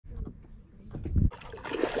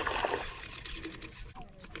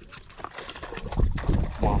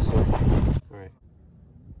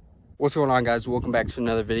What's going on, guys? Welcome back to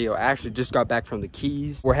another video. I actually just got back from the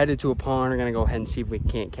Keys. We're headed to a pond. We're gonna go ahead and see if we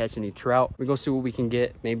can't catch any trout. We're gonna see what we can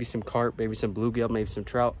get. Maybe some carp, maybe some bluegill, maybe some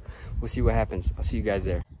trout. We'll see what happens. I'll see you guys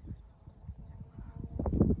there.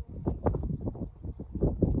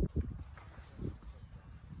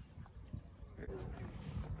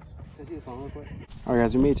 All right,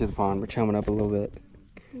 guys, we made it to the pond. We're chumming up a little bit.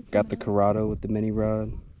 Got the Corrado with the mini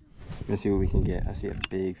rod. Let's see what we can get. I see a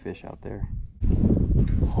big fish out there.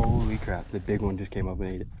 Holy crap, the big one just came up and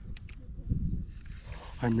ate it.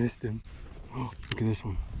 I missed him. Oh, look at this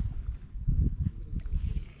one.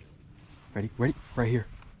 Ready? Ready? Right here.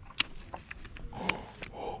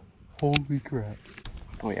 Holy crap.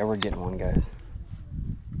 Oh yeah, we're getting one, guys.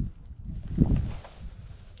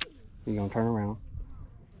 He's gonna turn around.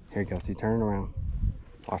 Here he goes, he's turning around.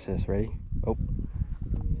 Watch this, ready? Oh,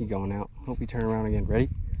 he's going out. Hope he turn around again. Ready?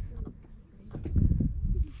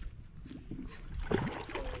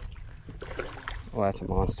 Oh, that's a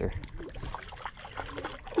monster.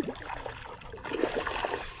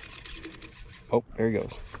 Oh, there he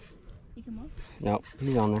goes. You come up? Nope,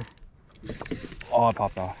 he's on there. Oh, I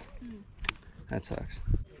popped off. That sucks.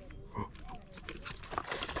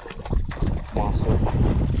 Monster.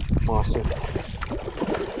 Monster.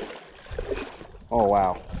 Oh,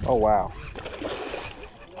 wow. Oh, wow.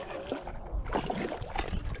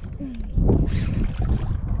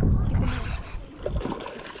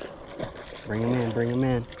 Bring him in, bring him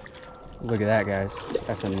in. Look at that, guys.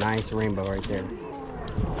 That's a nice rainbow right there.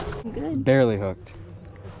 Good. Barely hooked.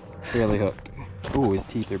 Barely hooked. Ooh, his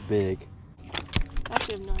teeth are big.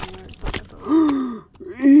 Actually, I have no idea where it's going.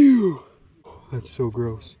 Ew! That's so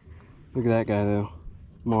gross. Look at that guy, though.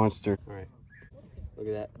 Monster. All right. Look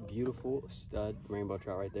at that beautiful stud rainbow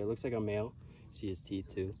trout right there. Looks like a male. See his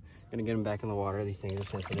teeth, too. Gonna get him back in the water. These things are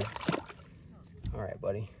sensitive. All right,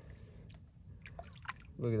 buddy.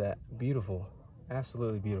 Look at that. Beautiful.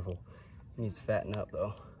 Absolutely beautiful. He needs to fatten up,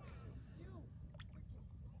 though.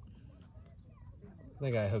 I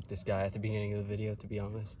think I hooked this guy at the beginning of the video, to be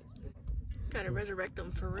honest. Gotta resurrect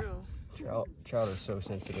him for real. Trout are so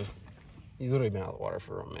sensitive. He's literally been out of the water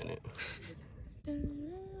for a minute.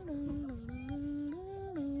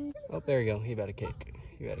 Oh, there you go. He about to kick.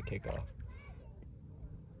 He about to kick off.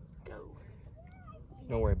 Go.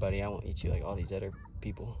 Don't worry, buddy. I won't eat you like all these other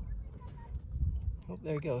people. Oh,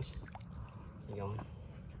 there he goes. He's going.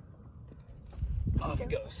 Off he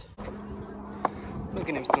goes. Look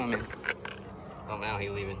at him swimming. Oh, now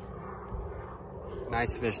he's leaving.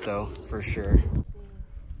 Nice fish, though, for sure.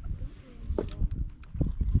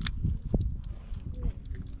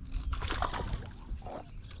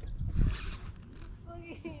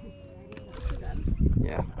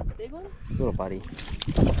 Yeah. Big one? Little buddy.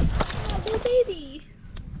 Oh, little baby.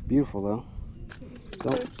 Beautiful, though.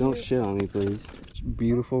 Don't shit on me, please.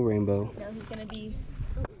 Beautiful rainbow. Now he's gonna be.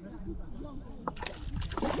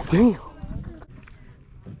 Damn.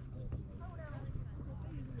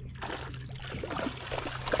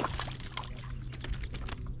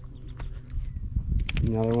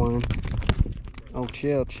 Another one. Oh,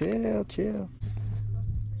 chill, chill, chill.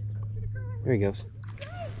 There he goes.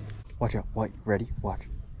 Watch out. Wait, ready? Watch.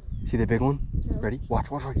 See the big one? No. Ready?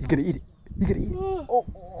 Watch, watch, watch. He's gonna eat it. He's gonna eat it.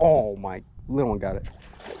 Oh my. Little one got it.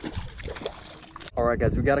 All right,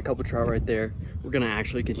 guys, we got a couple trout right there. We're gonna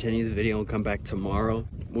actually continue the video and come back tomorrow.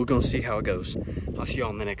 We're gonna see how it goes. I'll see y'all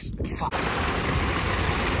in the next 5.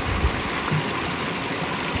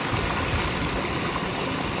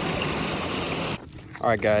 All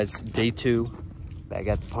right, guys, day 2, back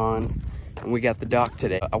at the pond, and we got the dock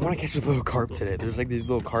today. I want to catch a little carp today. There's like these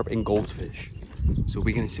little carp and goldfish. So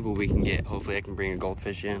we're gonna see what we can get. Hopefully I can bring a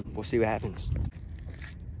goldfish in. We'll see what happens.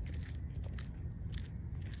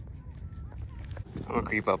 I'm gonna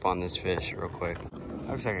creep up on this fish real quick.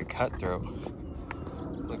 Looks like a cutthroat.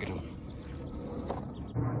 Look at him.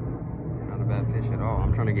 Not a bad fish at all.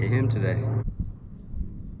 I'm trying to get him today.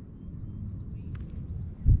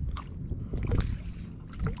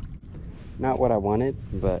 Not what I wanted,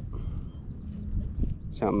 but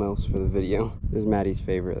something else for the video. This is Maddie's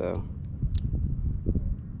favorite, though.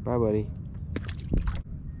 Bye, buddy.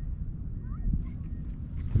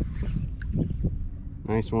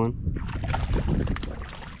 Nice one.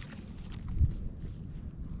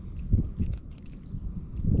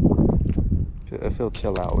 If he'll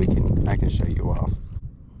chill out, I can show you off.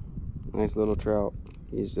 Nice little trout.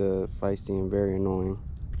 He's feisty and very annoying.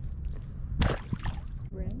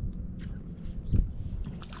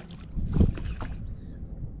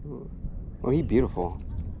 Oh, he's beautiful.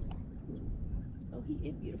 Oh, he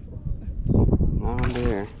is beautiful. Not under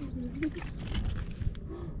there.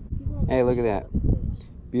 Hey, look at that.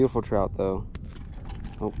 Beautiful trout, though.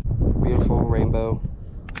 Oh, beautiful rainbow.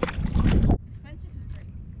 Expensive is great.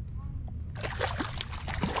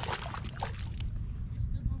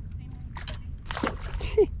 Still doing the same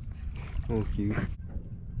one. That was cute.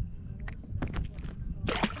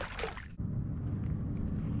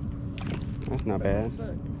 That's not bad.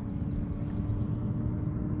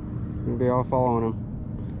 Maybe all following him.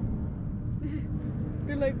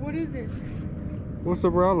 They're like, what is it? What's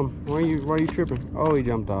the problem? Why are you tripping? Oh, he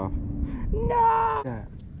jumped off. No! Yeah.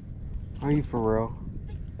 Are you for real?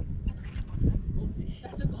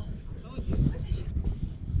 That's a goldfish.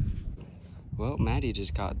 Well, Maddie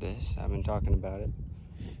just caught this. I've been talking about it.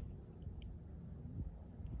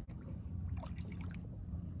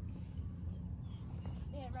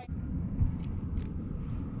 Yeah, right.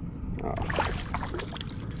 Oh.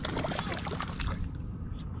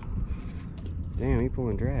 Damn, he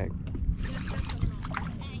pulling drag.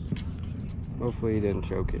 Hopefully he didn't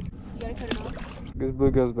choke it. You gotta cut it off. This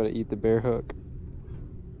bluegill's about to eat the bear hook.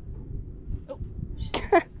 Oh.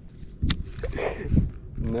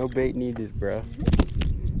 No bait needed, bruh.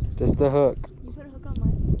 Just the hook. You put a hook on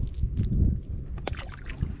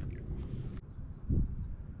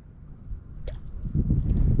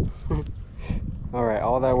mine. Alright,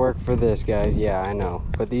 all that work for this, guys. Yeah, I know.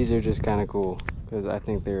 But these are just kind of cool. Because I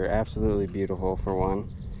think they're absolutely beautiful, for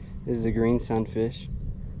one. This is a green sunfish.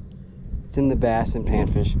 It's in the bass and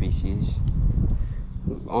panfish species.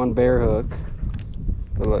 On bear hook.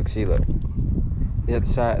 But look, see, look. That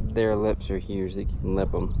side, their lips are huge. They can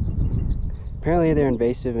lip them. Apparently they're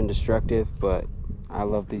invasive and destructive, but I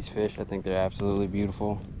love these fish. I think they're absolutely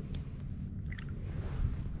beautiful.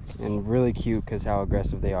 And really cute because how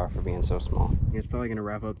aggressive they are for being so small. It's probably going to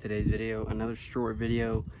wrap up today's video. Another short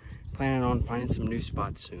video. Planning on finding some new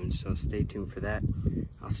spots soon, so stay tuned for that.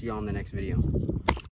 I'll see you all in the next video.